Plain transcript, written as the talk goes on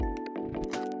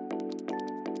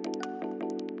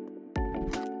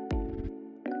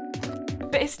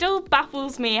But it still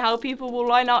baffles me how people will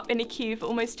line up in a queue for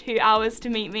almost 2 hours to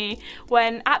meet me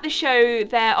when at the show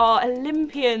there are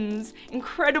Olympians,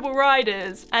 incredible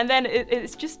riders, and then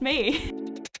it's just me.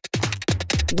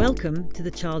 Welcome to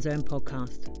the Charles Owen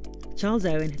podcast. Charles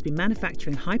Owen has been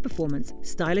manufacturing high-performance,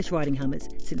 stylish riding helmets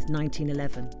since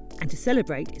 1911. And to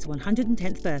celebrate his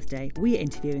 110th birthday, we are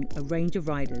interviewing a range of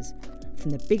riders, from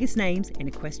the biggest names in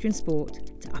equestrian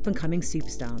sport to up-and-coming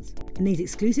superstars. In these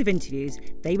exclusive interviews,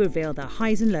 they reveal their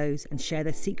highs and lows and share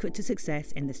their secret to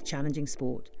success in this challenging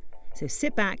sport. So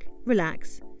sit back,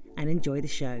 relax, and enjoy the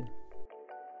show.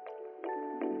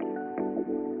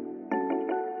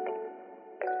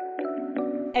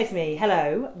 Esme,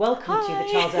 hello. Welcome to the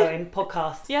Charles Owen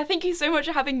podcast. Yeah, thank you so much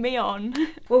for having me on.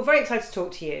 Well, very excited to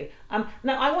talk to you.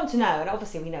 Now, I want to know, and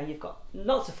obviously we know you've got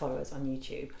lots of followers on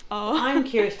YouTube. Oh. I'm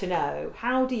curious to know,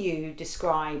 how do you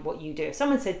describe what you do? If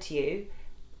someone said to you,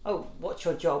 oh, what's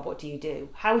your job? What do you do?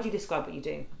 How would you describe what you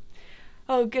do?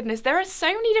 Oh goodness, there are so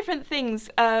many different things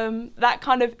that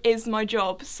kind of is my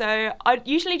job. So I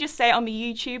usually just say I'm a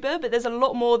YouTuber, but there's a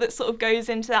lot more that sort of goes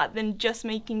into that than just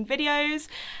making videos.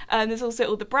 There's also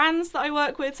all the brands that I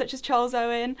work with, such as Charles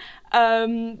Owen.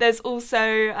 There's also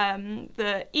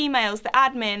the emails, the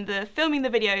admin, the filming the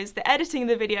videos, the editing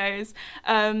the videos,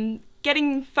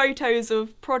 getting photos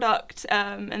of product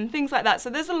and things like that. So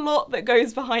there's a lot that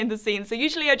goes behind the scenes. So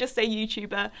usually I just say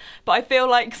YouTuber, but I feel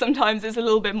like sometimes it's a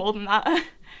little bit more than that.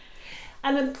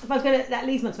 And that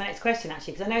leads me on to my next question,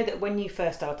 actually, because I know that when you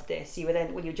first started this, you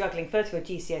were juggling first your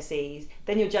GCSEs,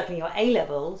 then you're juggling your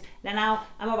A-levels. Now,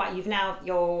 am I right?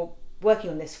 You're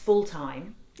working on this full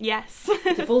time. Yes.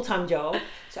 It's a full-time job.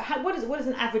 So what does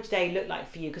an average day look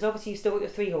like for you? Because obviously you've still got your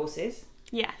 3 horses.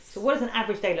 Yes. So what does an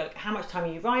average day look? How much time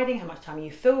are you riding? How much time are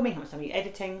you filming? How much time are you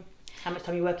editing? How much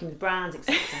time are you working with brands,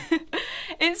 etc.?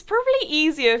 It's probably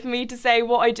easier for me to say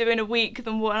what I do in a week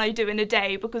than what I do in a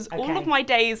day, because all of my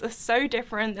days are so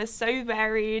different, they're so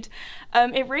varied.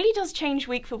 It really does change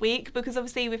week for week, because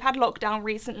obviously we've had lockdown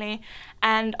recently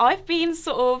and I've been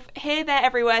sort of here, there,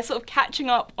 everywhere, sort of catching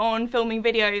up on filming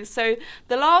videos. So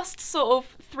the last sort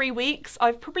of 3 weeks,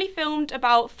 I've probably filmed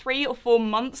about 3 or 4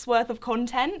 months worth of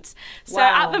content. So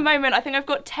At the moment, I think I've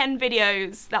got 10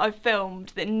 videos that I've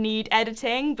filmed that need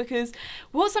editing, because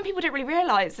what some people don't really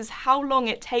realise is how long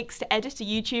it takes to edit a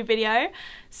YouTube video.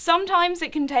 Sometimes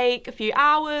it can take a few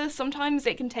hours, sometimes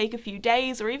it can take a few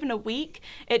days or even a week.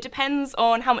 It depends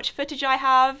on how much footage I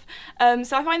have.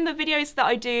 So I find the videos that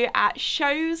I do at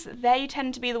shows, they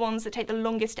tend to be the ones that take the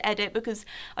longest to edit, because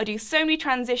I do so many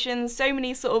transitions, so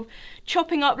many sort of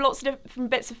chopping up lots of different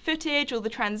bits of footage, all the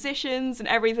transitions and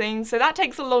everything. So that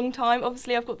takes a long time.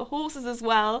 Obviously I've got the horses as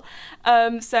well.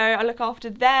 So I look after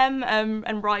them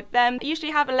and ride them. I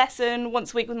usually have a lesson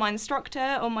once a week with my instructor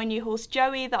on my new horse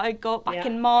Joey that I got back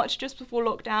in March, just before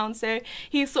lockdown. So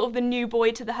he's sort of the new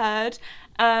boy to the herd.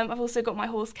 I've also got my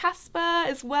horse Casper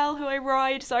as well, who I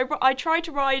ride. So I try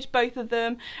to ride both of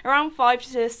them around 5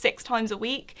 to 6 times a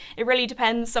week. It really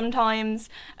depends. Sometimes,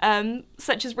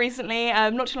 such as recently,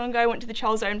 not too long ago, I went to the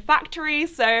Charles Owen factory.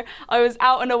 So I was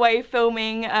out and away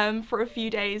filming for a few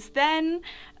days then.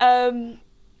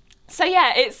 So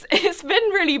yeah, it's been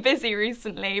really busy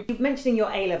recently. You're mentioning your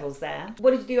A-levels there.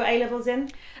 What did you do your A-levels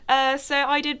in? So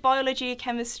I did biology,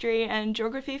 chemistry and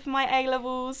geography for my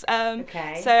A-levels.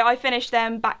 Okay. So I finished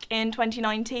them back in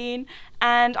 2019,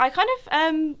 and I kind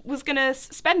of was going to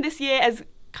spend this year as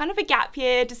kind of a gap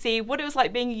year to see what it was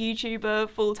like being a YouTuber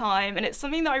full time, and it's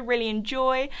something that I really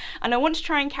enjoy and I want to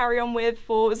try and carry on with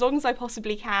for as long as I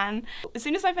possibly can. As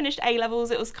soon as I finished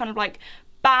A-levels, it was kind of like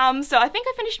bam. So I think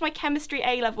I finished my chemistry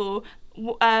A-level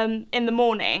in the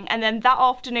morning, and then that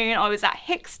afternoon I was at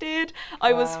Hickstead.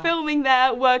 I was filming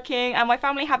there, working, and my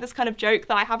family have this kind of joke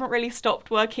that I haven't really stopped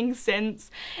working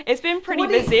since. It's been pretty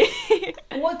busy.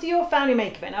 What do your family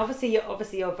make of it? And obviously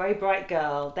you're a very bright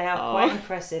girl. They are quite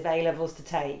impressive A-levels to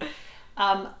take.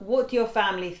 What do your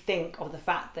family think of the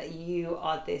fact that you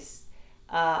are this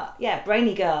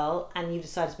brainy girl and you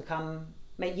decided to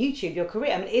make YouTube your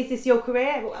career? I mean, is this your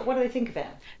career? What do they think of it?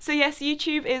 So yes,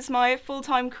 YouTube is my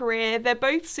full-time career. They're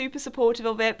both super supportive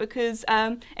of it, because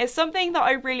it's something that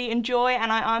I really enjoy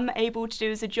and I am able to do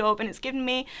as a job, and it's given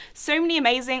me so many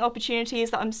amazing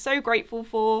opportunities that I'm so grateful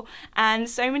for, and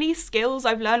so many skills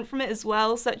I've learned from it as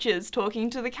well, such as talking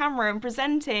to the camera and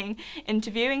presenting,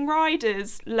 interviewing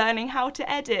riders, learning how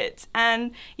to edit.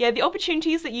 And yeah, the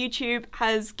opportunities that YouTube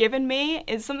has given me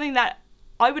is something that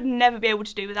I would never be able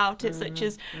to do without it, such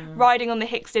as riding on the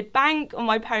Hickstead Bank on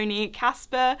my pony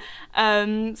Casper,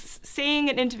 seeing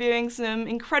and interviewing some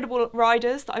incredible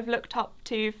riders that I've looked up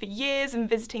to for years and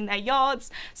visiting their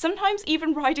yards, sometimes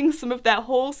even riding some of their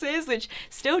horses, which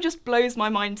still just blows my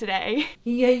mind today.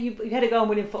 Yeah, you had to go on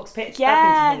William Fox Pitt's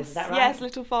badminton horse, is that right? Yes,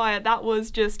 Little Fire. That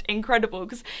was just incredible,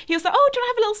 because he was like, oh, do you want to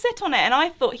have a little sit on it? And I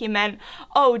thought he meant,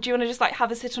 oh, do you want to just like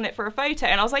have a sit on it for a photo?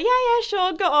 And I was like, yeah,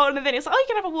 sure, go on. And then he was like, oh, you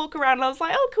can have a walk around. And I was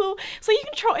like, oh, cool. So you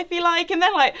can trot if you like. And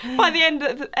then like by the end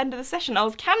of the session, I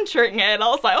was cantering it, and I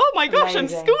was like, oh my gosh,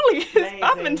 Amazing. I'm schooling his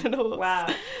badminton horse. Wow.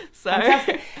 So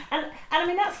fantastic. And I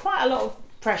mean, that's quite a lot of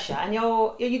pressure, and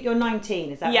you're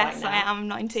 19, is that yes, right now? Yes, I am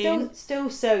 19. Still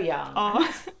so young.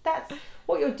 Oh. That's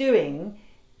what you're doing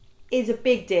is a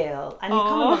big deal, and you've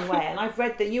come a long way. And I've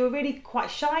read that you were really quite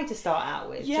shy to start out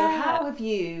with. Yeah. So how have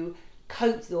you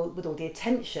coped with all the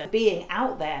attention, being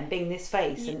out there and being this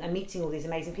face and meeting all these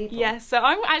amazing people? Yes, so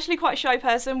I'm actually quite a shy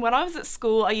person. When I was at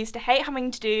school, I used to hate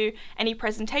having to do any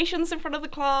presentations in front of the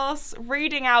class,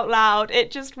 reading out loud.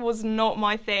 It just was not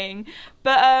my thing.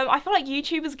 But I feel like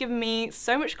YouTube has given me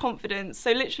so much confidence.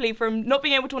 So literally from not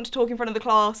being able to want to talk in front of the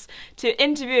class to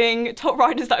interviewing top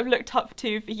riders that I've looked up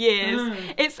to for years,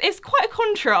 it's quite a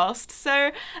contrast.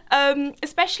 So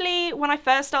especially when I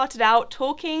first started out,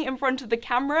 talking in front of the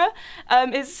camera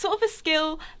is sort of a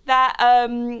skill that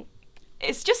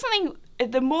it's just something.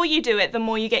 The more you do it, the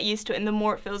more you get used to it, and the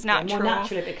more it feels natural. The more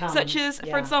natural it becomes. Such as,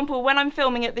 for example, when I'm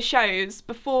filming at the shows,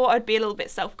 before I'd be a little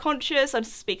bit self-conscious, I'd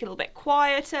speak a little bit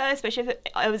quieter, especially if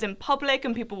I was in public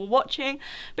and people were watching.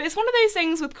 But it's one of those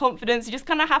things with confidence, you just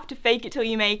kind of have to fake it till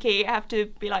you make it. You have to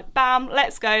be like, bam,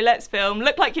 let's go, let's film,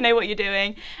 look like you know what you're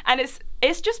doing. And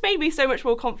it's just made me so much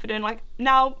more confident. Like,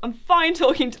 now I'm fine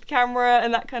talking to the camera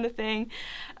and that kind of thing.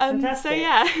 Fantastic. So,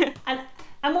 yeah.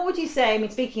 And what would you say, I mean,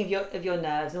 speaking of your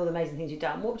nerves and all the amazing things you've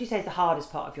done, what would you say is the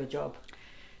hardest part of your job?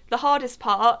 The hardest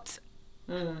part?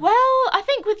 Well, I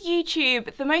think with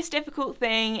YouTube, the most difficult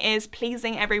thing is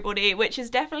pleasing everybody, which is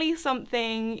definitely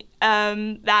something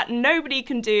that nobody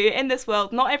can do in this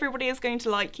world. Not everybody is going to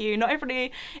like you. Not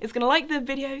everybody is going to like the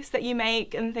videos that you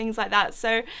make and things like that.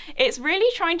 So it's really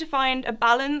trying to find a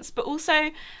balance, but also,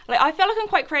 like, I feel like I'm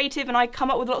quite creative and I come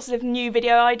up with lots of new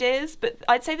video ideas. But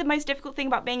I'd say the most difficult thing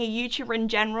about being a YouTuber in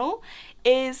general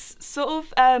is sort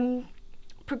of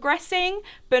progressing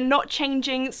but not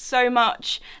changing so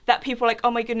much that people are like, oh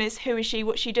my goodness, who is she,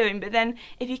 what's she doing? But then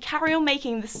if you carry on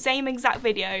making the same exact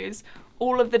videos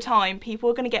all of the time, people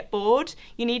are going to get bored.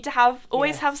 You need to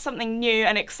always have something new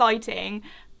and exciting,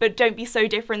 but don't be so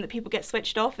different that people get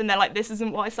switched off and they're like, this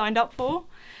isn't what I signed up for.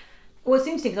 Well, it's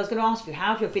interesting because I was going to ask you,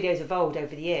 how have your videos evolved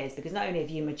over the years? Because not only have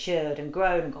you matured and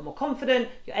grown and got more confident,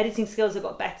 your editing skills have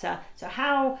got better. So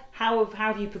how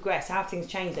have you progressed? How have things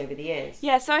changed over the years?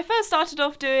 Yeah, so I first started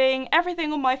off doing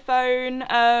everything on my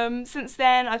phone. Since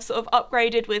then, I've sort of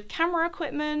upgraded with camera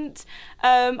equipment.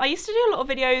 I used to do a lot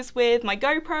of videos with my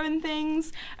GoPro and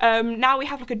things. Now we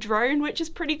have like a drone, which is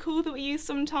pretty cool, that we use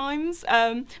sometimes,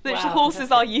 which the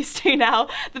horses are used to now.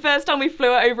 The first time we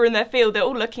flew it over in their field, they're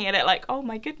all looking at it like, oh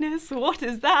my goodness, what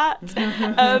is that?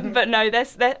 But no,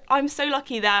 I'm so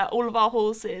lucky that all of our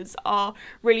horses are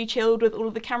really chilled with all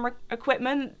of the camera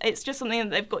equipment. It's just something that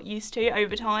they've got used to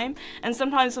over time. And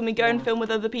sometimes when we go and film with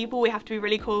other people, we have to be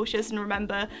really cautious and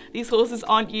remember these horses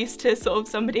aren't used to sort of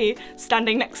somebody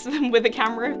standing next to them with a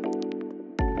camera.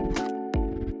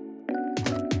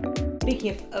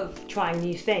 Speaking of trying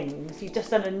new things, you've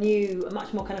just done a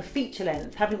much more kind of feature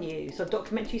length, haven't you? So a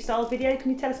documentary style video.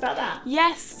 Can you tell us about that?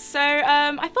 Yes, so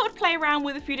I thought I'd play around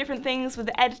with a few different things with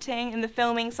the editing and the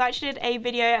filming. So I actually did a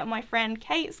video at my friend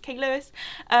Kate Lewis,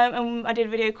 and I did a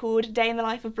video called Day in the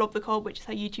Life of Blob the Cob, which is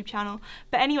her YouTube channel.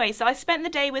 But anyway, so I spent the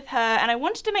day with her and I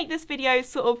wanted to make this video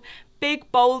sort of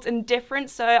big, bold and different,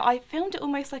 so I filmed it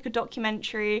almost like a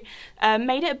documentary,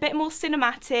 made it a bit more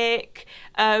cinematic,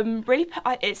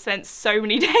 it spent so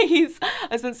many days.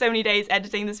 I spent so many days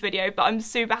editing this video, but I'm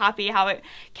super happy how it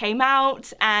came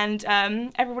out, and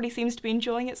everybody seems to be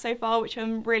enjoying it so far, which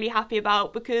I'm really happy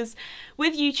about, because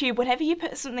with YouTube, whenever you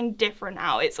put something different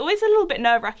out, it's always a little bit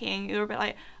nerve-wracking. You're a bit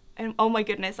like, oh my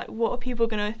goodness, like, what are people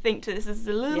going to think to this? This is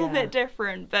a little bit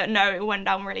different, but no, it went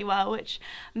down really well, which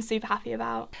I'm super happy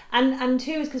about. And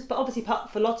who is, because obviously for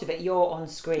a lot of it you're on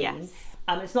screen. Yes.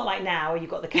 It's not like now where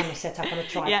you've got the camera set up on a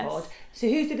tripod. Yes. So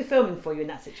who did the filming for you in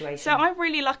that situation? So I'm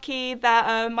really lucky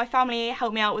that my family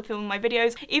helped me out with filming my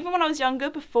videos. Even when I was younger,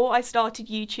 before I started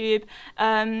YouTube,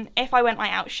 if I went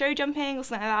like out show jumping or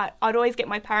something like that, I'd always get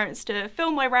my parents to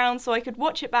film my round so I could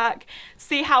watch it back,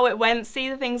 see how it went, see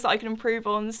the things that I could improve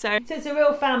on. So it's a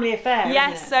real family affair,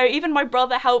 yes, isn't it? so even my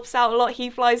brother helps out a lot. He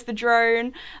flies the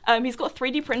drone. He's got a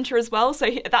 3D printer as well, so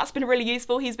that's been really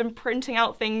useful. He's been printing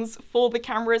out things for the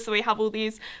camera, so we have all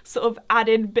these sort of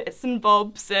added bits and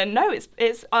bobs. And no,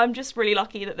 I'm just really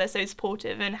lucky that they're so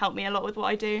supportive and help me a lot with what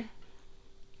I do.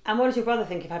 And what does your brother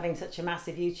think of having such a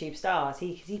massive YouTube star? Is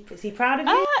he proud of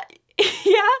you?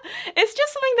 Yeah, it's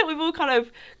just something that we've all kind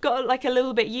of got like a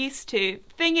little bit used to.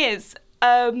 Thing is,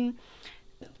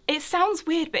 it sounds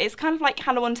weird, but it's kind of like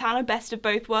Hannah Montana, best of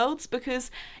both worlds,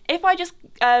 because if I just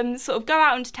sort of go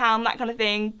out into town, that kind of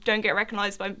thing, don't get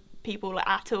recognised by people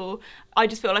at all, I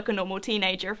just feel like a normal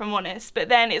teenager, if I'm honest. But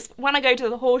then it's when I go to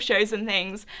the horse shows and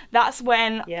things, that's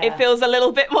when it feels a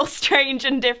little bit more strange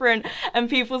and different and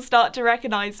people start to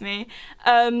recognise me.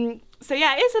 So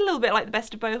yeah, it is a little bit like the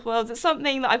best of both worlds. It's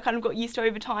something that I've kind of got used to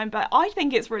over time, but I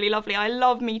think it's really lovely. I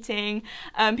love meeting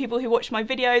people who watch my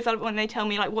videos when they tell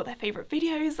me like what their favourite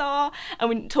videos are, and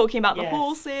when talking about the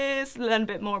horses, learn a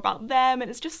bit more about them, and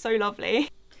it's just so lovely.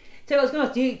 So I was going to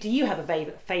ask, do you have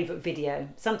a favourite video?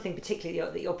 Something particularly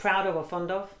that you're proud of or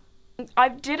fond of? I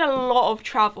did a lot of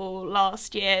travel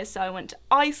last year, so I went to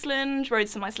Iceland, rode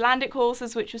some Icelandic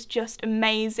horses, which was just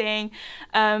amazing.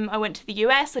 I went to the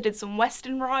US, I did some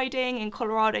Western riding in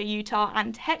Colorado, Utah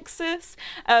and Texas,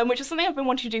 which is something I've been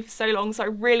wanting to do for so long, so I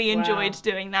really enjoyed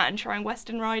doing that and trying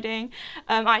Western riding.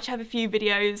 I actually have a few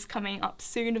videos coming up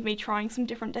soon of me trying some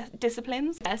different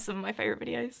disciplines. They're some of my favourite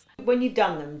videos. When you've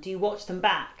done them, do you watch them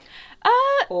back?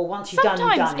 Or once you've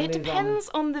sometimes done it depends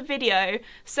on the video.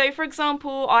 So for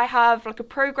example, I have like a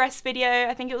progress video,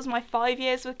 I think it was my 5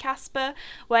 years with Casper,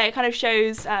 where it kind of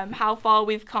shows how far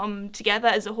we've come together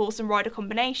as a horse and rider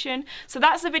combination. So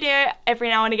that's a video every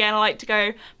now and again I like to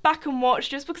go back and watch,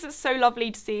 just because it's so lovely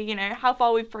to see, you know, how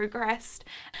far we've progressed.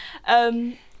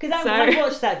 Because I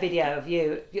watched that video of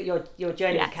your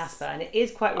journey with Casper, and it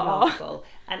is quite remarkable.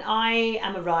 And I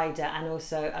am a rider and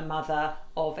also a mother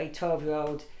of a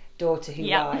 12-year-old daughter who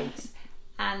rides,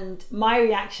 and my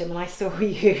reaction when I saw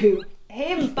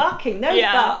him bucking those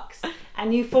bucks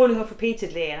and you falling off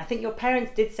repeatedly, and I think your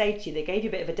parents did say to you, they gave you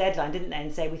a bit of a deadline, didn't they,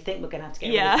 and say, we think we're going to have to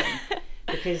get rid of him,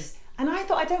 because, and I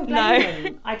thought,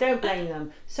 I don't blame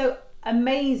them. So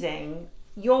amazing,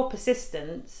 your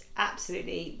persistence,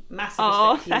 absolutely massive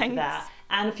respect to you for that,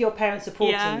 and for your parents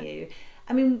supporting you.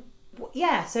 I mean,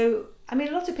 so I mean,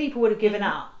 a lot of people would have given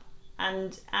up.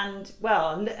 And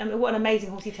what an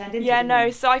amazing horse he turned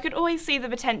into. So I could always see the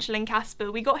potential in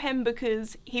Casper. We got him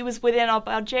because he was within our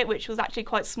budget, which was actually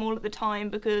quite small at the time,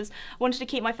 because I wanted to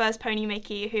keep my first pony,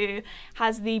 Mickey, who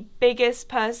has the biggest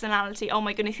personality. Oh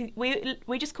my goodness,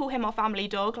 we just call him our family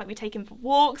dog. Like, we take him for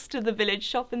walks to the village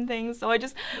shop and things. So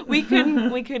we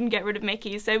couldn't get rid of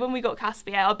Mickey. So when we got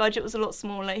Casper, our budget was a lot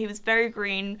smaller. He was very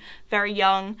green, very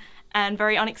young, and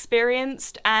very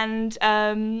unexperienced. And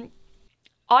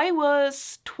I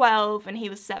was 12 and he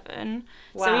was 7,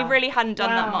 so we really hadn't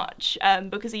done that much,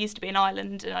 because he used to be in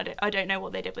Ireland, and I don't know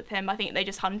what they did with him. I think they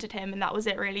just hunted him and that was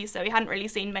it really, so we hadn't really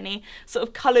seen many sort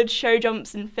of coloured show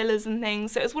jumps and fillers and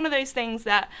things. So it was one of those things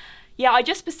that, I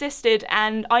just persisted,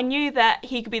 and I knew that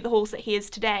he could be the horse that he is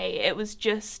today. It was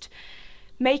just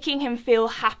making him feel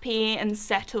happy and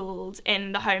settled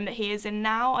in the home that he is in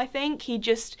now. I think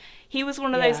he was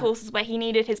one of those horses where he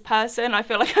needed his person. I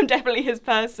feel like I'm definitely his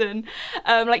person.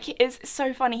 It's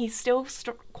so funny. He's still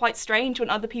quite strange when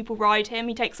other people ride him.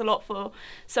 He takes a lot for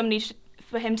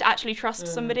for him to actually trust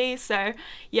somebody. So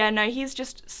he's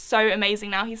just so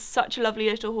amazing now. He's such a lovely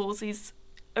little horse. He's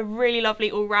a really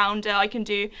lovely all-rounder. I can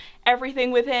do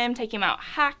everything with him, take him out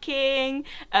hacking,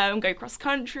 go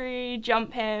cross-country,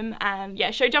 jump him, and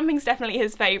show jumping's definitely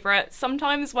his favourite.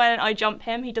 Sometimes when I jump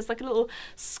him, he does like a little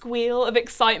squeal of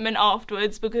excitement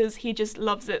afterwards, because he just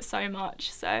loves it so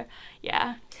much. So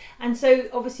and so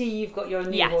obviously you've got your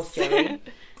new horse, Joey.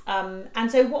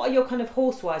 And so what are your kind of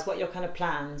horse-wise, what are your kind of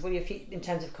plans? What are your in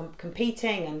terms of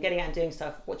competing and getting out and doing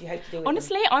stuff? What do you hope to do with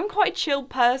Honestly, them? I'm quite a chilled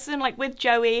person. Like with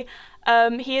Joey,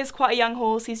 he is quite a young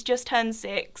horse. He's just turned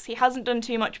 6. He hasn't done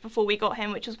too much before we got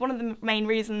him, which was one of the main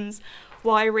reasons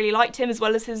why I really liked him, as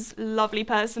well as his lovely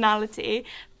personality.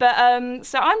 But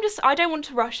so I don't want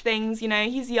to rush things,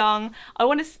 he's young. I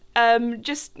want to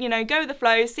just, go with the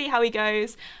flow, see how he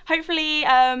goes. Hopefully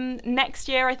next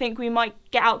year I think we might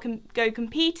get out, go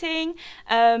competing,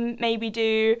 maybe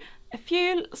do a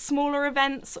few smaller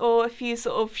events or a few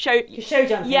sort of show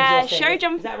jumping. Yeah, show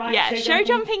jumping. Is that right? Yeah, show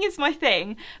jumping is my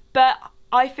thing, but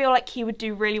I feel like he would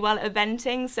do really well at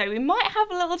eventing, so we might have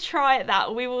a little try at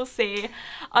that. We will see.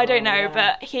 I don't know,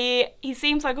 but he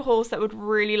seems like a horse that would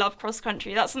really love cross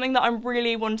country. That's something that I'm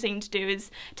really wanting to do,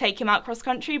 is take him out cross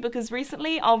country, because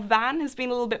recently our van has been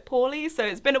a little bit poorly, so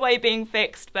it's been away being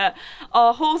fixed, but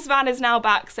our horse van is now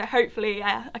back, so hopefully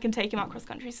I can take him out cross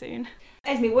country soon.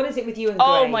 Esme, what is it with you and Grace?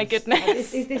 Oh my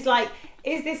goodness. Is this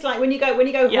like when you go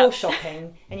horse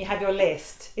shopping and you have your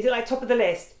list? Is it like top of the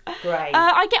list? Great.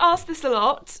 I get asked this a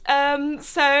lot. We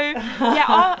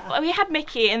had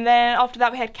Mickey, and then after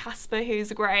that we had Casper, who's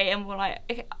a grey, and we're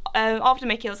like, after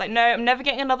Mickey I was like, no, I'm never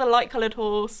getting another light coloured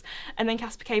horse. And then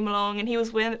Casper came along and he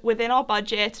was within our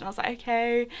budget, and I was like,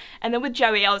 okay. And then with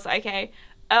Joey I was like, okay.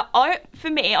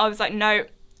 For me I was like,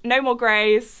 no more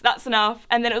greys, that's enough.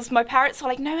 And then it was my parents were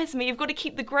like, no, Esme, you've got to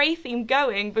keep the grey theme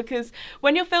going, because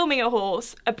when you're filming a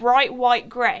horse, a bright white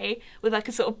grey with like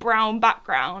a sort of brown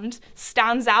background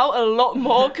stands out a lot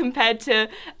more compared to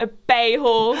a bay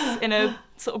horse in a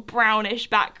sort of brownish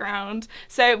background.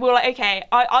 So we're like, okay,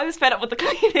 I was fed up with the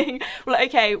cleaning. We're like,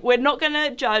 okay, we're not going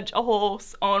to judge a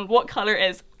horse on what colour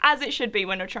it is, as it should be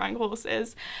when you're trying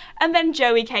horses. And then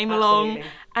Joey came along,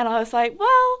 and I was like,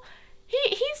 well,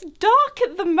 he's dark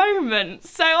at the moment,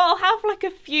 so I'll have like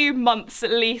a few months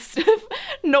at least of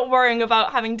not worrying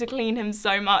about having to clean him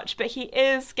so much, but he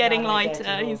is getting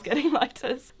lighter. He's getting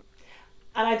lighter.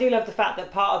 And I do love the fact that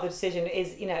part of the decision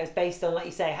is, is based on, like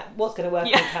you say, what's going to work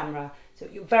on camera. So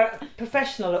you're very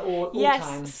professional at all times.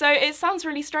 Yes, so it sounds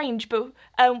really strange, but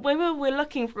when we were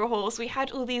looking for a horse, we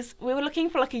were looking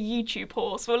for like a YouTube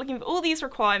horse. We were looking for all these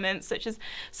requirements, such as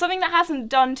something that hasn't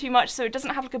done too much, so it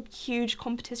doesn't have like a huge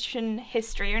competition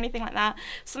history or anything like that.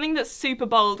 Something that's super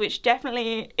bold, which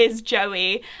definitely is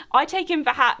Joey. I take him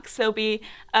for hacks. There'll be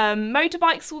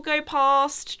motorbikes will go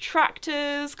past,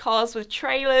 tractors, cars with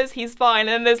trailers, he's fine.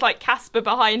 And there's like Casper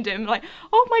behind him, like,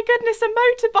 oh my goodness, a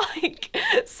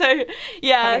motorbike. So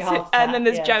yeah, and then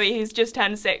there's Joey, who's just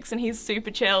turned 6 and he's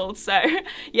super chilled. So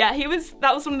yeah,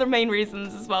 that was one of the main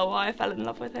reasons as well why I fell in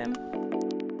love with him.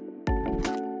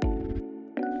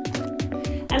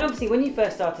 And obviously when you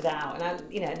first started out,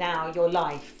 and now your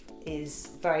life is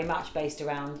very much based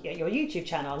around your YouTube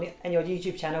channel, and your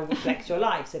YouTube channel reflects your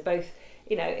life. So both,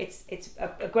 it's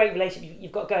a great relationship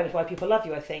you've got going, is why people love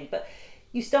you, I think. But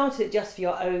you started it just for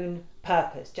your own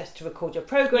purpose, just to record your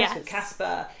progress with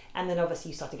Casper, and then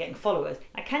obviously you started getting followers.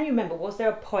 Now, can you remember, was there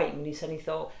a point when you suddenly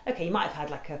thought, okay, you might have had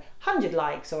like 100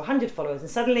 likes or 100 followers, and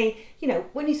suddenly,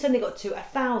 when you suddenly got to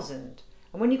 1,000,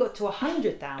 and when you got to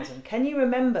 100,000, can you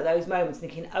remember those moments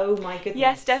thinking, oh my goodness?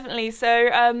 Yes, definitely. So,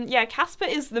 Casper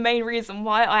is the main reason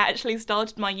why I actually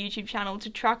started my YouTube channel, to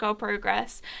track our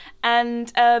progress.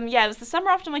 And it was the summer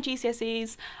after my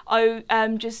GCSEs. I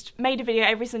just made a video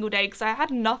every single day because I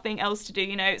had nothing else to do.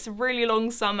 It's a really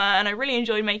long summer and I really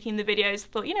enjoyed making the videos. I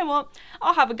thought, you know what,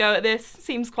 I'll have a go at this.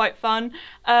 Seems quite fun.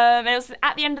 And it was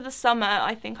at the end of the summer,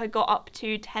 I think I got up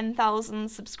to 10,000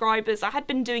 subscribers. I had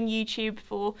been doing YouTube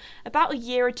for about a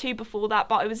year or two before that,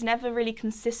 but I was never really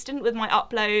consistent with my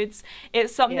uploads.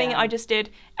 It's something I just did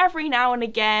every now and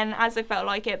again as I felt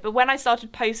like it. But when I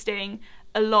started posting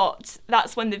a lot,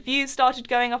 that's when the views started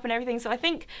going up and everything. So I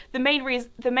think the main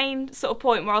sort of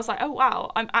point where I was like, oh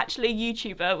wow, I'm actually a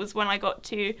YouTuber, was when I got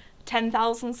to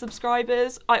 10,000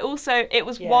 subscribers. It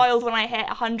was wild when I hit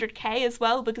 100k as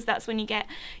well, because that's when you get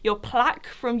your plaque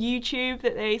from YouTube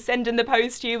that they send in the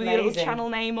post to you with your little channel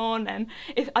name on. And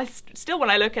still when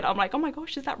I look at it, I'm like, oh my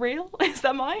gosh, is that real? Is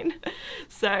that mine?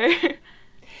 So and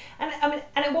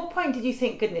at what point did you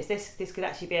think, goodness, this could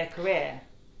actually be a career?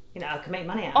 I could make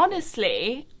money out of it?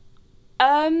 Honestly,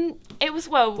 it was,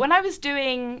 when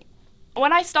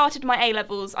I started my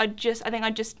A-levels,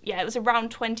 it was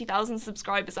around 20,000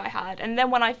 subscribers I had. And then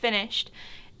when I finished,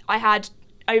 I had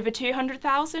over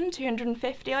 200,000,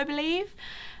 250, I believe.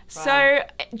 Wow. So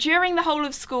during the whole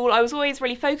of school, I was always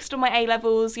really focused on my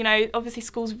A-levels. Obviously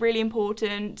school's really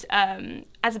important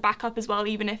as a backup as well,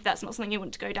 even if that's not something you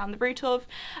want to go down the route of.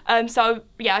 I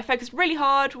focused really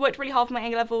hard, worked really hard for my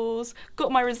A-levels,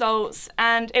 got my results.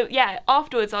 And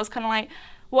afterwards I was kind of like,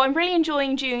 well, I'm really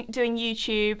enjoying doing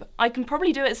YouTube. I can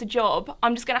probably do it as a job.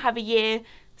 I'm just going to have a year,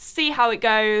 see how it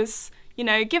goes,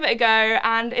 give it a go.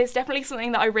 And it's definitely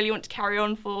something that I really want to carry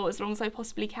on for as long as I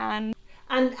possibly can.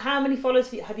 And how many followers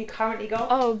have you currently got?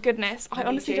 Oh goodness, I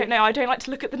honestly don't know. I don't like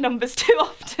to look at the numbers too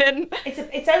often.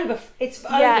 It's over 400,000.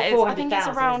 I think it's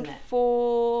around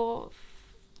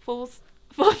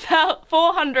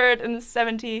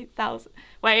 470,000.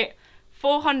 Wait,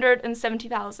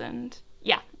 470,000.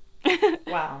 Yeah.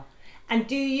 Wow. And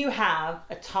do you have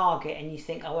a target and you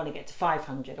think, I want to get to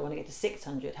 500, I want to get to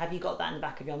 600? Have you got that in the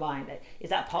back of your mind? Is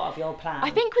that part of your plan? I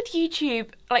think with YouTube,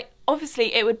 like,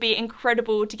 obviously it would be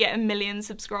incredible to get 1 million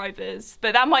subscribers,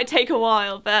 but that might take a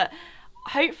while. But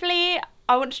hopefully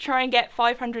I want to try and get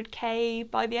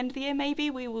 500k by the end of the year, maybe.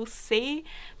 We will see.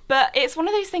 But it's one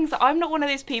of those things that I'm not one of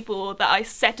those people that I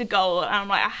set a goal and I'm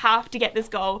like, I have to get this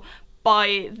goal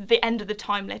by the end of the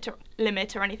time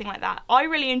limit or anything like that. I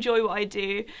really enjoy what I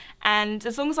do, and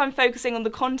as long as I'm focusing on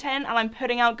the content and I'm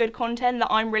putting out good content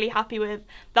that I'm really happy with,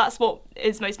 that's what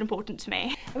is most important to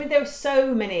me. I mean, there are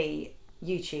so many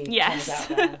YouTube channels out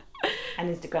there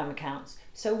and Instagram accounts.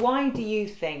 So why do you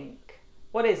think,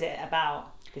 what is it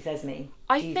about this Esme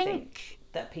do you think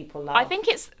that people love? I think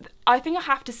I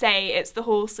have to say it's the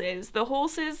horses. The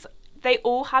horses, they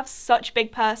all have such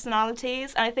big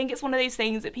personalities, and I think it's one of those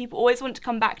things that people always want to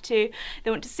come back to. They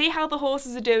want to see how the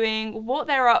horses are doing, what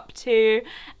they're up to,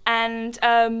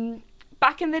 and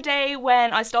back in the day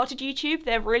when I started YouTube,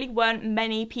 there really weren't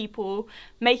many people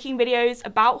making videos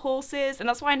about horses, and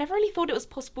that's why I never really thought it was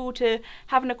possible to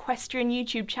have an equestrian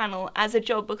YouTube channel as a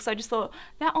job, because I just thought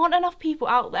there aren't enough people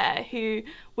out there who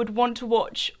would want to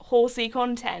watch horsey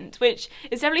content, which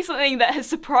is definitely something that has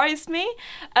surprised me.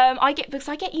 I get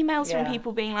emails from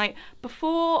people being like,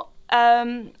 before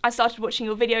I started watching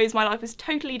your videos, my life was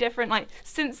totally different. Like,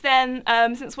 since then,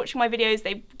 since watching my videos,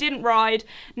 they didn't ride.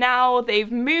 Now they've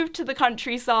moved to the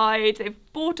countryside. They've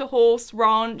bought a horse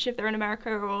ranch if they're in America,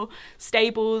 or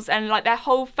stables, and like their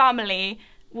whole family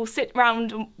will sit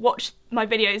around and watch my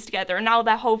videos together, and now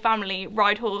their whole family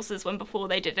ride horses when before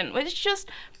they didn't, which just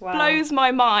blows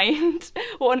my mind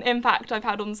what an impact I've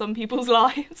had on some people's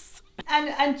lives.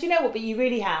 And do you know what, but you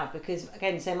really have, because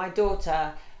again, so my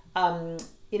daughter,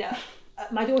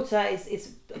 my daughter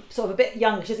is sort of a bit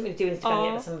young. She doesn't really do Instagram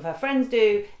yet, but some of her friends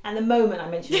do. And the moment I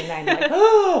mentioned her name, like,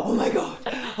 oh my god,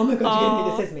 you're going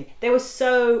to do this as me. They were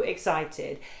so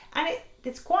excited, and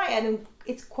it's quite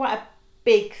a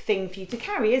big thing for you to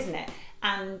carry, isn't it?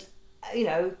 And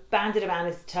banded around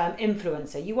is the term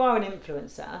influencer. You are an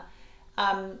influencer.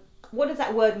 What does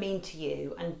that word mean to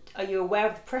you? And are you aware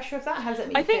of the pressure of that? How does that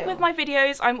make you feel? I think with my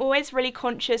videos, I'm always really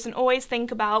conscious and always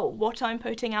think about what I'm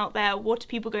putting out there, what are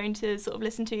people going to sort of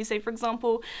listen to. So for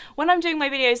example, when I'm doing my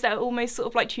videos that are almost sort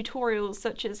of like tutorials,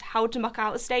 such as how to muck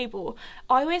out a stable,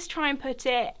 I always try and put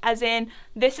it as in,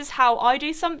 this is how I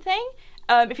do something.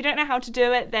 If you don't know how to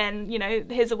do it, then,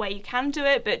 here's a way you can do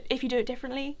it. But if you do it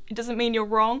differently, it doesn't mean you're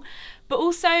wrong. But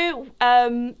also,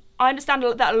 I understand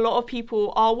that a lot of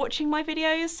people are watching my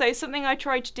videos, so something I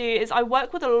try to do is I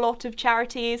work with a lot of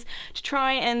charities to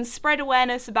try and spread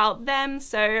awareness about them.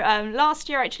 So last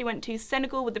year I actually went to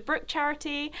Senegal with the Brook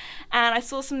charity, and I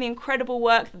saw some of the incredible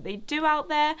work that they do out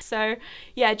there. So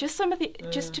yeah, just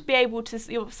just to be able to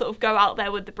sort of go out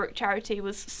there with the Brook charity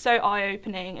was so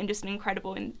eye-opening and just an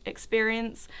incredible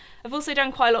experience. I've also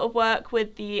done quite a lot of work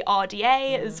with the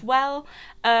RDA as well.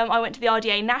 I went to the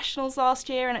RDA Nationals last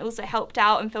year, and I also helped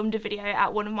out and filmed a video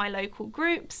at one of my local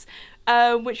groups,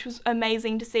 which was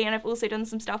amazing to see. And I've also done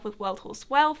some stuff with World Horse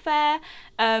Welfare,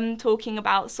 talking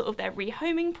about sort of their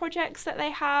rehoming projects that they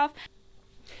have.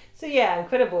 So yeah,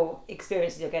 incredible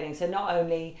experiences you're getting. So not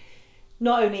only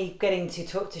getting to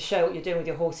talk, to show what you're doing with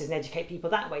your horses and educate people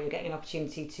that way, you're getting an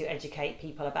opportunity to educate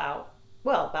people about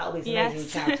all these amazing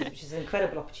charities, which is an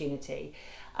incredible opportunity.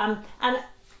 And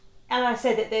I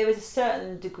said that there is a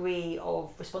certain degree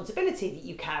of responsibility that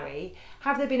you carry.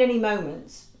 Have there been any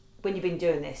moments when you've been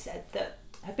doing this that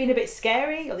have been a bit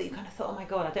scary, or that you kind of thought, oh my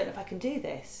god, I don't know if I can do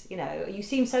this? You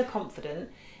seem so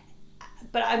confident,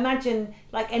 but I imagine,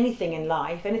 like anything in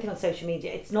life, anything on social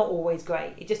media, it's not always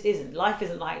great. It just isn't. Life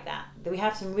isn't like that. We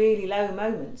have some really low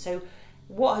moments. So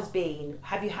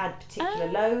have you had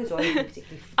particular lows, or anything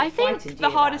particularly I think the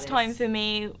hardest time for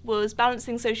me was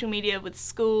balancing social media with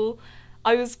school.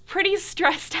 I was pretty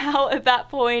stressed out at that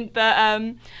point, but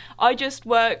I just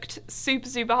worked super,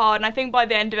 super hard, and I think by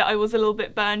the end of it I was a little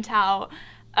bit burnt out.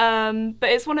 But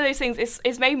it's one of those things,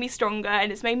 it's made me stronger,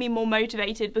 and it's made me more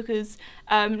motivated, because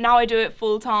now I do it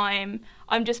full time.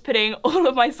 I'm just putting all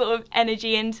of my sort of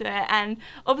energy into it. And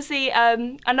obviously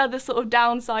another sort of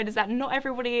downside is that not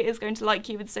everybody is going to like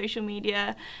you with social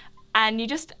media, and you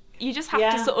just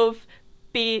have to sort of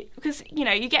be, because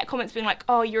you get comments being like,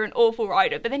 oh, you're an awful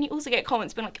rider, but then you also get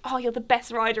comments being like, oh, you're the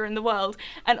best rider in the world.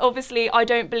 And obviously I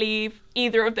don't believe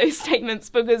either of those statements,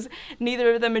 because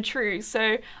neither of them are true.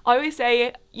 So I always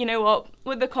say, you know what,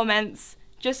 with the comments,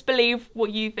 just believe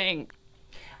what you think.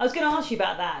 I was going to ask you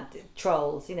about that,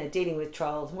 trolls, dealing with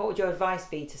trolls. What would your advice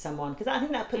be to someone? Because I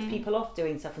think that puts people off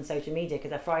doing stuff on social media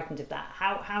because they're frightened of that.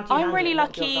 How do you handle it? I'm really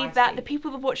lucky that the people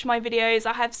that watch my videos,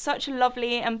 I have such a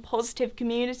lovely and positive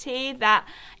community that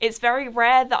it's very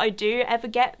rare that I do ever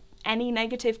get any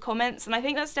negative comments. And I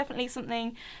think that's definitely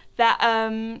something that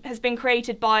has been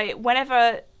created by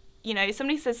whenever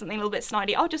somebody says something a little bit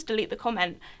snidey, I'll just delete the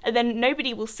comment and then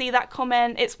nobody will see that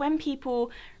comment. It's when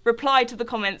people reply to the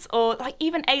comments, or like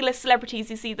even A-list celebrities,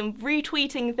 you see them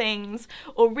retweeting things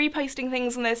or reposting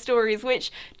things on their stories,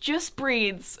 which just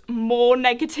breeds more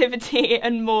negativity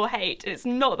and more hate. It's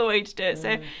not the way to do it. So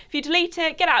if you delete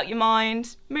it, get out your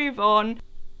mind, move on.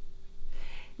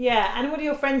 Yeah, and what do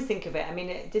your friends think of it? I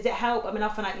mean, does it help? I mean,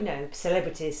 often,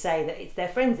 celebrities say that it's their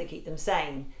friends that keep them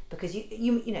sane because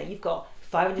you've got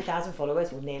 500,000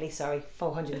 followers, well, nearly,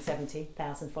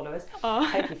 470,000 followers.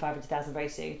 Hopefully 500,000 very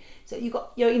soon. So you've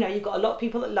got a lot of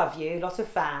people that love you, lots of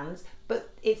fans,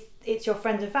 but it's your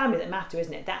friends and family that matter,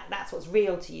 isn't it? That's what's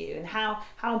real to you. And how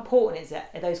important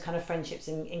are those kind of friendships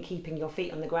in keeping your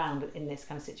feet on the ground in this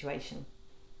kind of situation?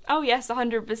 Oh yes,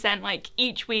 100%. Like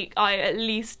each week I at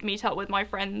least meet up with my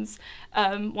friends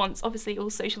once, obviously all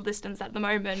social distance at the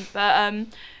moment, but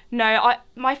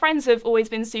my friends have always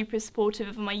been super supportive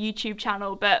of my YouTube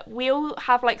channel, but we all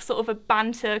have like sort of a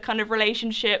banter kind of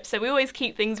relationship, so we always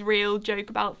keep things real,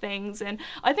 joke about things, and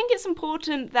I think it's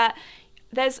important that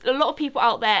there's a lot of people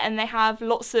out there and they have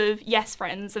lots of yes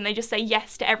friends and they just say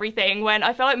yes to everything, when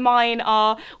I feel like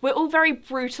we're all very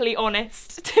brutally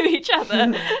honest to each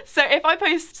other. So if I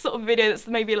post sort of a video that's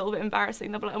maybe a little bit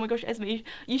embarrassing, they'll be like, oh my gosh, Esme,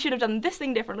 you should have done this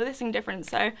thing different or this thing different.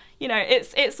 So,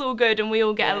 it's all good and we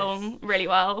all get along really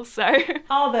well. So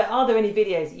Are there any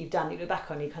videos that you've done that you look back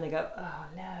on and you kind of go, oh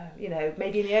no,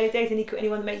 maybe in the early days,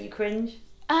 anyone that make you cringe?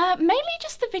 Mainly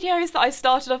just the videos that I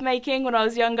started off making when I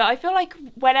was younger. I feel like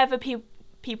whenever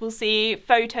people see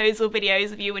photos or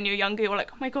videos of you when you're younger, you're like,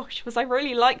 oh my gosh, was I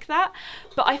really like that?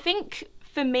 But I think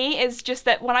for me it's just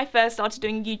that when I first started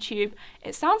doing YouTube,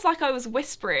 it sounds like I was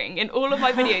whispering in all of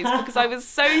my videos because I was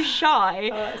so shy.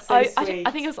 Oh, that's so sweet.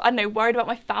 I think I was, worried about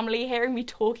my family hearing me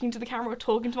talking to the camera or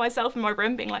talking to myself in my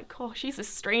room, being like, gosh, she's a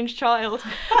strange child.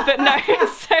 But no,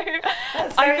 so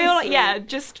I feel like,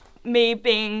 just me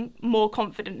being more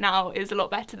confident now is a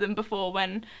lot better than before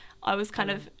when I was kind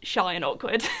of shy and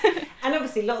awkward. And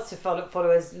obviously lots of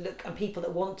followers and people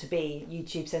that want to be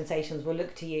YouTube sensations will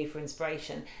look to you for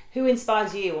inspiration. Who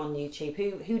inspires you on YouTube?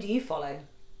 Who do you follow?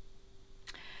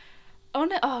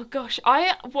 Oh gosh,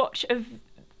 I watch a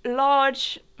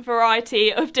large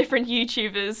variety of different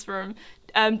YouTubers from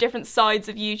different sides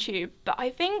of YouTube, but I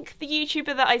think the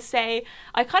YouTuber that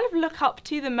I kind of look up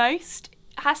to the most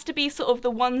has to be sort of the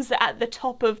ones that are at the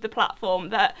top of the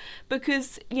platform,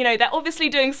 because they're obviously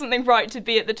doing something right to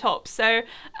be at the top. So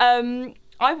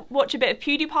I watch a bit of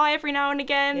PewDiePie every now and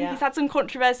again. He's had some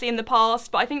controversy in the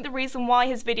past, but I think the reason why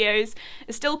his videos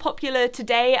are still popular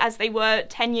today as they were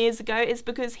 10 years ago is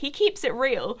because he keeps it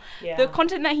real. The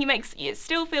content that he makes, it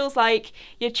still feels like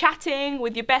you're chatting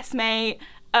with your best mate,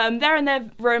 they're in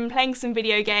their room playing some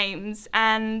video games,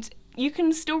 and you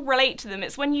can still relate to them.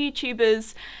 It's when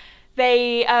YouTubers,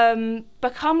 they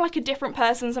become like a different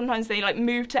person. Sometimes they like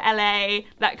move to LA,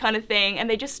 that kind of thing, and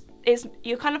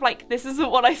you're kind of like, this isn't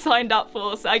what I signed up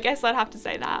for. So I guess I'd have to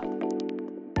say that.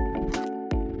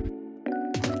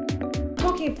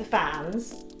 Talking of the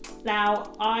fans,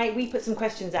 now we put some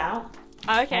questions out.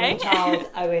 Okay. On Charles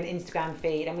Owen Instagram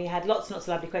feed, and we had lots and lots of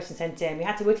lovely questions sent in. We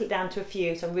had to whittle it down to a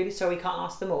few, so I'm really sorry we can't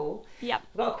ask them all. Yep.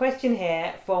 We've got a question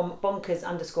here from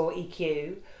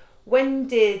bonkers_EQ. When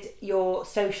did your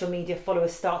social media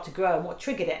followers start to grow and what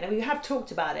triggered it? Now, we have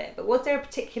talked about it, but was there a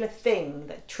particular thing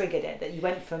that triggered it, that you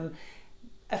went from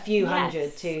a few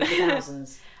hundred to the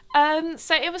thousands?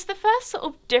 So it was the first sort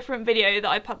of different video that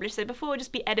I published. So before, it would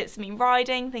just be edits of me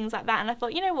riding, things like that. And I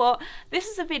thought, you know what, this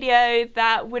is a video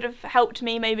that would have helped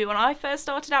me maybe when I first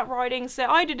started out riding. So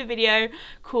I did a video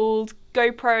called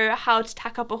GoPro How to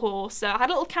Tack Up a Horse. So I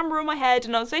had a little camera on my head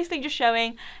and I was basically just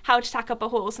showing how to tack up a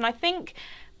horse. And I think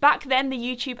back then the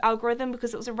YouTube algorithm,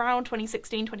 because it was around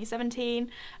 2016, 2017,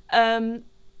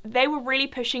 they were really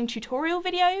pushing tutorial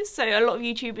videos. So a lot of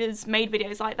YouTubers made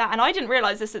videos like that. And I didn't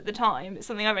realise this at the time. It's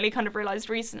something I really kind of realised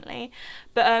recently.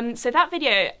 But so that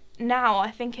video, now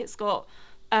I think it's got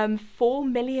 4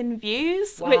 million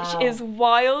views, which is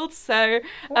wild. So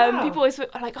people always are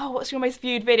like, oh, what's your most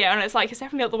viewed video? And it's like, it's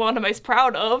definitely not the one I'm most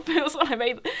proud of. It was one I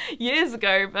made years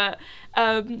ago. But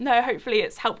no, hopefully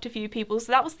it's helped a few people.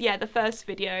 So that was, the first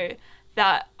video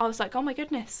that I was like, oh my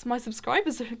goodness, my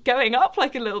subscribers are going up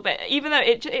like a little bit, even though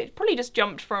it probably just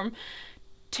jumped from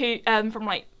from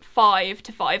like 5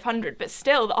 to 500, but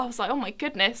still I was like, oh my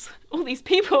goodness, all these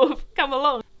people have come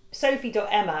along.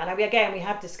 Sophie.Emma, and we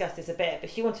have discussed this a bit, but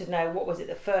she wanted to know, what was it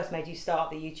that first made you start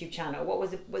the YouTube channel? What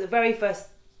was the very first,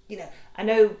 I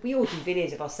know we all do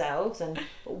videos of ourselves, but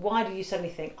why did you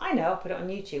suddenly think, I know, I'll put it on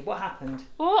YouTube? What happened?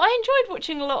 Well, I enjoyed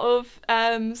watching a lot of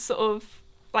sort of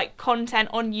like content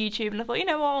on YouTube, and I thought, you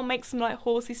know what, I'll make some like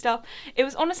horsey stuff. It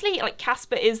was honestly like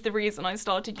Casper is the reason I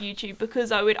started YouTube,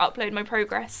 because I would upload my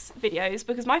progress videos,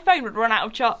 because my phone would run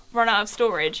out of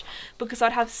storage, because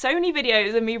I'd have so many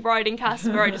videos of me riding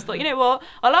Casper. I just thought, you know what,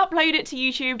 I'll upload it to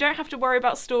YouTube, don't have to worry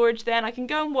about storage then, I can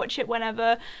go and watch it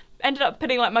whenever. Ended up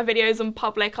putting like my videos on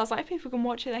public. I was like, if people can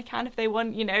watch it, they can if they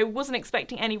want, wasn't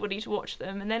expecting anybody to watch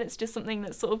them, and then it's just something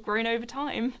that's sort of grown over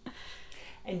time.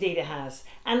 Indeed it has.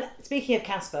 And speaking of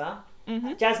Casper,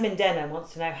 Jasmine Denham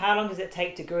wants to know, how long does it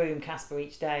take to groom Casper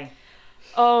each day?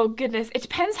 Oh goodness, it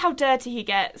depends how dirty he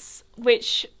gets,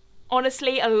 which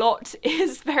honestly a lot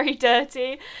is very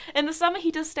dirty. In the summer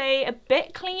he does stay a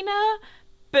bit cleaner,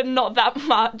 but not that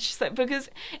much. So because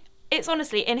it's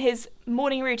honestly in his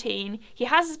morning routine, he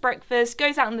has his breakfast,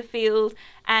 goes out in the field,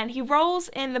 and he rolls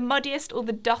in the muddiest or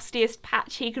the dustiest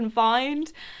patch he can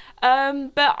find.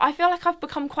 But I feel like I've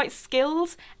become quite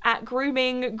skilled at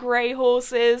grooming grey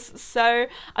horses, so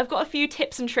I've got a few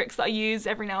tips and tricks that I use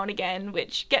every now and again,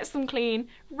 which gets them clean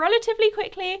relatively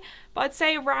quickly, but I'd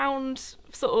say around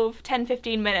sort of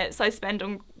 10-15 minutes I spend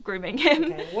on grooming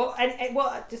him. Okay.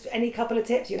 What? Just any couple of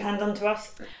tips you'd hand on to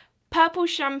us? Purple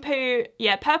shampoo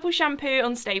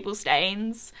on stable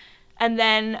stains, and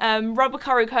then rubber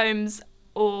curry combs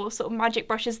or sort of magic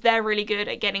brushes. They're really good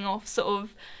at getting off sort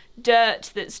of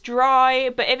dirt that's dry,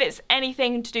 but if it's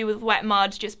anything to do with wet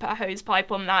mud, just put a hose pipe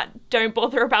on that. Don't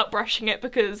bother about brushing it,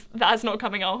 because that's not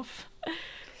coming off.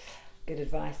 Good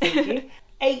advice, thank you.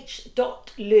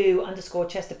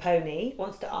 H.Lou_Chester Pony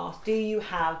wants to ask, do you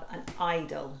have an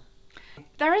idol?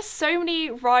 There are so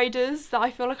many riders that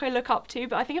I feel like I look up to,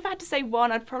 but I think if I had to say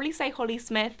one, I'd probably say Holly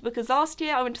Smith, because last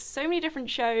year I went to so many different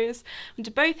shows. I went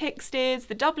to both Hicksteads,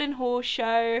 the Dublin Horse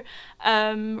Show,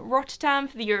 Rotterdam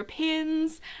for the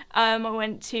Europeans. I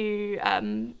went to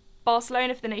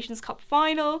Barcelona for the Nations Cup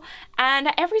final, and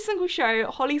at every single show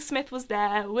Holly Smith was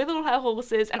there with all her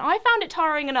horses, and I found it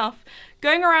tiring enough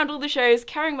going around all the shows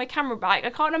carrying my camera bag.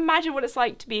 I can't imagine what it's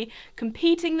like to be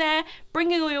competing there,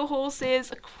 bringing all your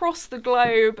horses across the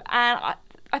globe. And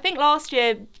I think last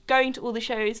year, going to all the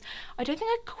shows, I don't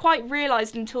think I quite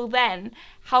realised until then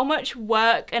how much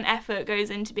work and effort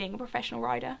goes into being a professional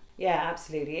rider. Yeah,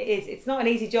 absolutely. It is. It's not an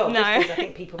easy job. No. I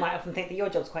think people might often think that your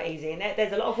job's quite easy, and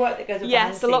there's a lot of work that goes on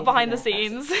yes, behind the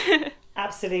scenes. Yes, a lot behind the scenes.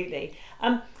 Absolutely.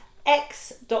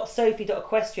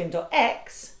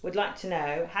 X.Sophie.question.x would like to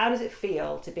know, how does it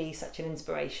feel to be such an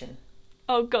inspiration?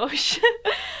 Oh gosh.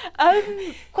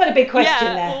 Quite a big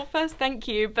question there. Well, first, thank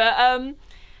you, but I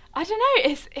don't know.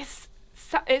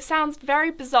 It sounds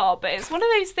very bizarre, but it's one of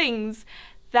those things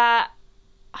that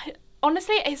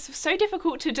honestly, it's so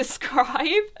difficult to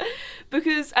describe,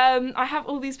 because I have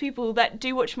all these people that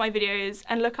do watch my videos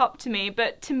and look up to me,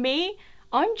 but to me,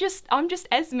 I'm just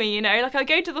Esme, like I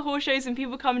go to the horse shows and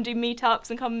people come and do meetups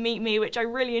and come and meet me, which I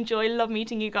really enjoy. Love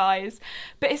meeting you guys,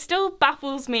 but it still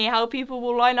baffles me how people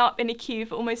will line up in a queue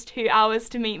for almost 2 hours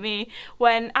to meet me,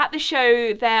 when at the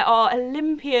show there are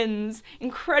Olympians,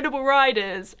 incredible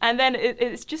riders, and then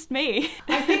it's just me.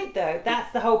 I think though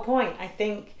that's the whole point. I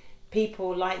think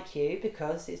people like you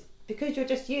because you're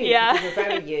just you. Yeah. Because you're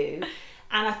very you.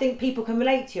 And I think people can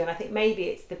relate to you, and I think maybe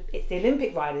it's the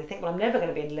Olympic rider. They think, well, I'm never going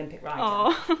to be an Olympic rider.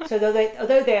 Aww. So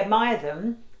although they admire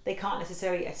them, they can't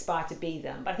necessarily aspire to be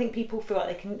them. But I think people feel like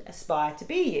they can aspire to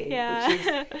be you. Yeah. Which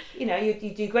is,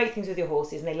 you do great things with your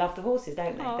horses, and they love the horses,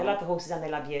 don't they? Aww. They love the horses and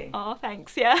they love you. Oh,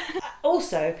 thanks, yeah.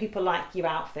 Also, people like your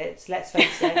outfits, let's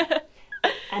face it.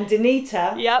 And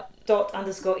Danita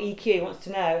 ._EQ wants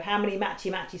to know, how many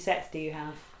matchy sets do you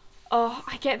have? Oh,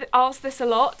 I get asked this a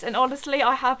lot, and honestly,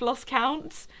 I have lost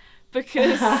count,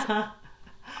 because the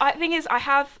thing is, I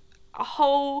have a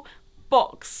whole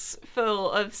box full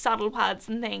of saddle pads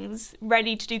and things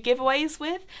ready to do giveaways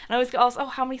with, and I always get asked, oh,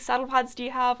 how many saddle pads do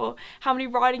you have, or how many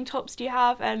riding tops do you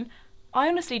have, and I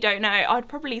honestly don't know. I'd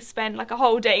probably spend like a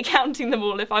whole day counting them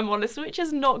all, if I'm honest, which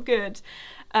is not good.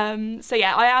 So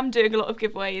yeah, I am doing a lot of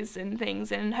giveaways and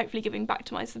things, and hopefully giving back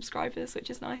to my subscribers, which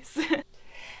is nice.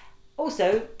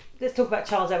 Also, let's talk about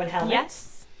Charles Owen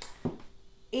helmets.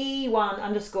 Yes.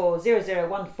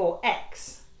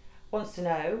 E1_0014X wants to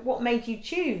know, what made you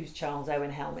choose Charles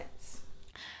Owen helmets?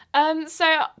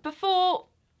 So before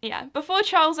before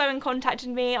Charles Owen contacted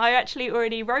me, I actually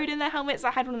already rode in their helmets. I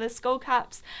had one of their skull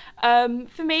caps.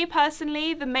 For me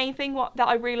personally, the main thing that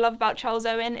I really love about Charles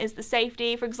Owen is the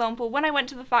safety. For example, when I went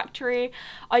to the factory,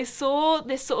 I saw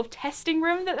this sort of testing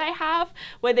room that they have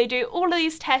where they do all of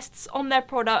these tests on their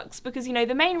products, because, you know,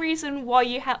 the main reason why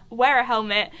you wear a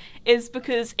helmet is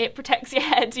because it protects your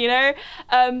head, you know.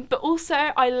 But also,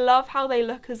 I love how they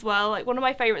look as well. Like, one of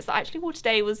my favourites that I actually wore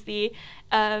today was the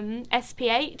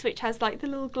SP8, which has like the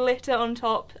little glitter on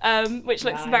top, which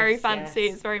looks very fancy.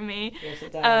 Yes. It's very me. Yes,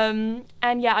 it does.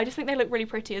 And yeah, I just think they look really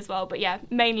pretty as well. But yeah,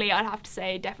 mainly I'd have to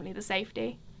say definitely the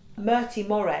safety. Murty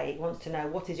Moray wants to know,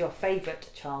 what is your favourite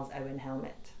Charles Owen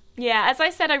helmet? Yeah, as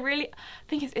I said, I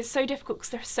think it's so difficult because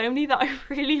there are so many that I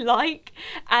really like,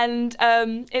 and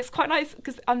it's quite nice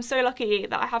because I'm so lucky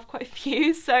that I have quite a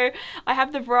few, so I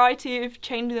have the variety of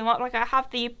changing them up. Like, I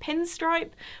have the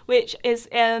pinstripe, which is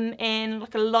in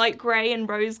like a light grey and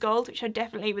rose gold, which I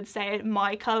definitely would say are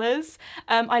my colours.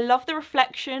 I love the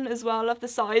reflection as well. I love the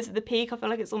size of the peak. I feel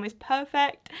like it's almost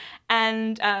perfect,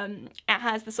 and it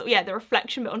has the sort of, the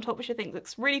reflection bit on top, which I think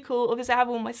looks really cool. Obviously, I have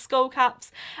all my skull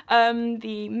caps,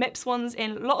 the MIPS ones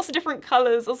in lots of different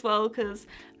colours as well, because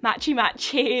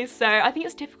matchy, so I think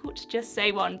it's difficult to just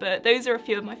say one, but those are a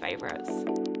few of my favourites.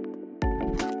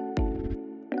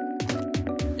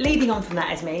 Leading on from that,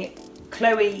 Esme,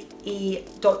 Chloe E.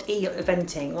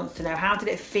 Eventing wants to know, how did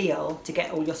it feel to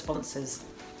get all your sponsors?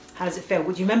 How does it feel?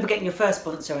 Would you remember getting your first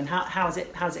sponsor, and how's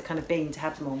it kind of been to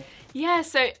have them all? Yeah,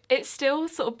 so it still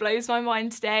sort of blows my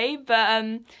mind today, but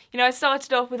you know, I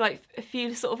started off with like a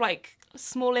few sort of like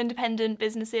small independent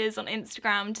businesses on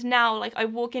Instagram to now, like, I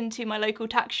walk into my local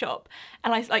tack shop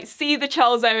and I like see the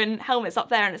Charles Owen helmets up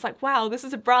there and it's like, wow, this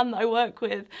is a brand that I work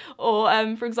with. Or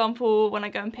for example, when I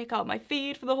go and pick up my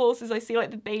feed for the horses, I see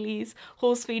like the Bailey's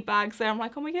horse feed bags there. I'm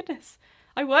like, oh my goodness,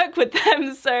 I work with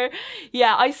them. So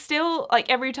yeah, I still, like,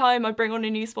 every time I bring on a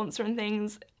new sponsor and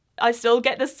things, I still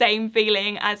get the same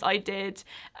feeling as I did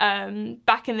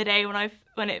back in the day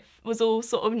when it was all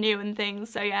sort of new and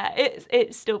things. So yeah,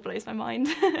 it still blows my mind.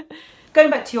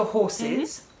 Going back to your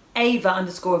horses,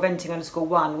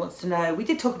 Ava_eventing_1 wants to know, we've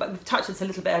touched on this a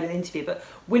little bit earlier in the interview, but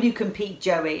will you compete,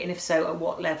 Joey, and if so, at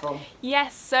what level?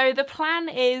 Yes, so the plan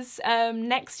is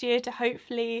next year to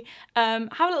hopefully have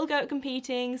a little go at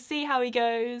competing, see how he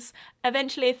goes,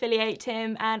 eventually affiliate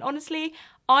him, and honestly,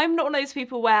 I'm not one of those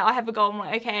people where I have a goal, I'm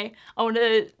like, okay, I want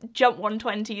to jump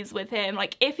 120s with him.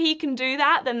 Like, if he can do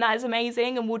that, then that is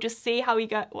amazing, and we'll just see how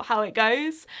it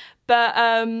goes. But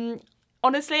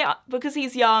honestly, because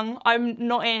he's young, I'm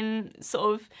not in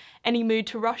sort of any mood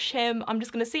to rush him. I'm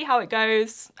just going to see how it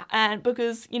goes, and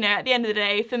because, you know, at the end of the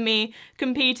day, for me,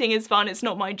 competing is fun. It's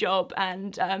not my job,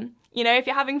 and you know, if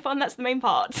you're having fun, that's the main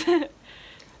part.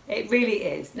 It really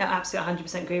is. No, absolutely,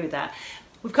 100% agree with that.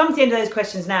 We've come to the end of those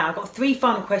questions now. I've got 3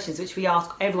 final questions which we ask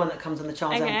everyone that comes on the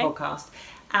Charles Owen podcast.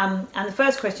 And the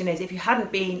first question is, if you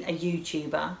hadn't been a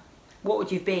YouTuber, what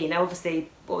would you have been? Now,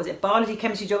 obviously, what was it, biology,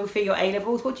 chemistry, geography, your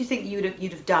A-levels? What do you think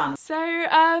you'd have done? So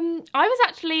I was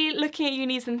actually looking at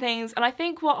unis and things, and I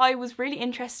think what I was really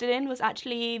interested in was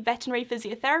actually veterinary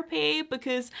physiotherapy,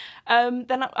 because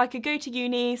then I could go to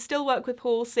uni, still work with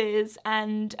horses,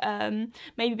 and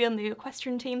maybe be on the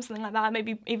equestrian team, something like that,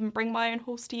 maybe even bring my own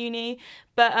horse to uni.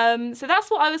 But so that's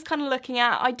what I was kind of looking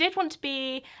at. I did want to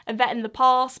be a vet in the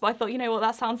past, but I thought, you know what,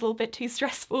 that sounds a little bit too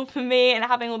stressful for me and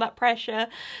having all that pressure.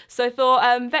 So I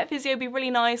thought vet physio would be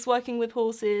really nice, working with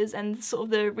horses and sort of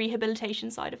the rehabilitation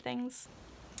side of things.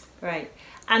 Right.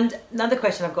 And another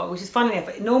question I've got, which is funny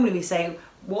enough, normally we say,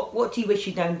 what do you wish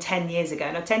you'd known 10 years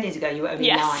ago? Now, 10 years ago you were only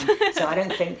 9, so I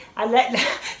don't think,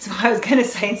 so what I was going to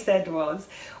say instead was,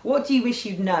 what do you wish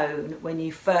you'd known when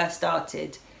you first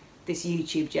started this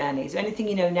YouTube journey? Is there anything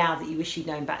you know now that you wish you'd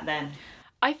known back then?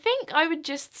 I think I would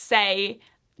just say,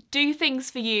 do things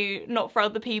for you, not for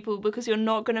other people, because you're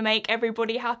not going to make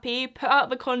everybody happy. Put out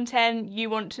the content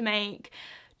you want to make.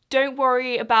 Don't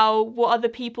worry about what other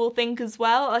people think as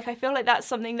well. Like, I feel like that's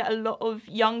something that a lot of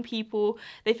young people,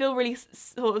 they feel really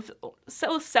sort of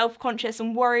self-conscious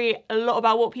and worry a lot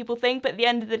about what people think. But at the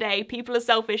end of the day, people are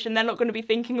selfish and they're not going to be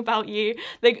thinking about you.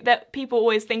 That people are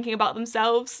always thinking about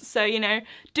themselves. So, you know,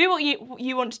 do what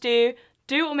you want to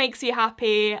do what makes you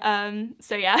happy.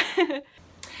 So yeah.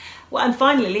 Well, and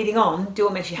finally, leading on, do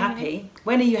what makes you happy.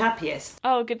 When are you happiest?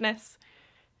 Oh, goodness.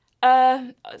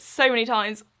 So many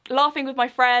times. Laughing with my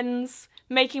friends,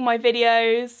 making my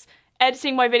videos,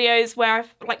 editing my videos where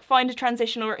I like find a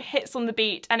transition or it hits on the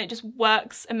beat and it just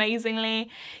works amazingly.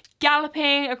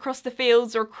 Galloping across the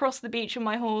fields or across the beach on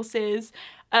my horses.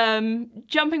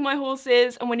 Jumping my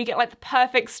horses, and when you get like the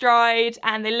perfect stride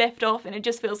and they lift off and it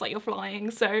just feels like you're flying.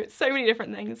 So many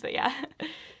different things, but yeah.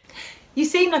 You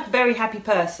seem like a very happy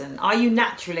person. Are you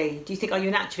naturally are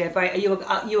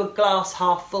you a glass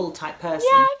half full type person?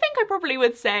 Yeah, I think I probably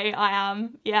would say I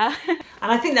am, yeah.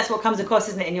 And I think that's what comes across,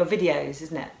 isn't it, in your videos,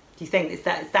 isn't it? Do you think it's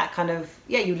that kind of,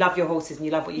 you love your horses and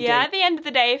you love what you do? Yeah, at the end of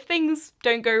the day, if things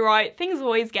don't go right, things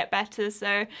always get better.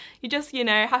 So you just,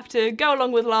 have to go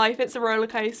along with life. It's a roller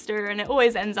coaster and it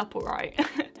always ends up all right.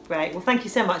 Great. Well, thank you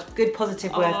so much. Good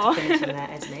positive words to finish on there,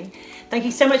 Esme. Thank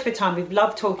you so much for your time. We've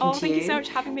loved talking to you. Thank you so much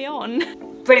for having me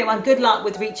on. Brilliant one. Good luck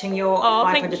with reaching your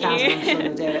 500,000. Thank you. I'm sure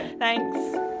you'll do it.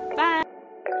 Thanks. Bye.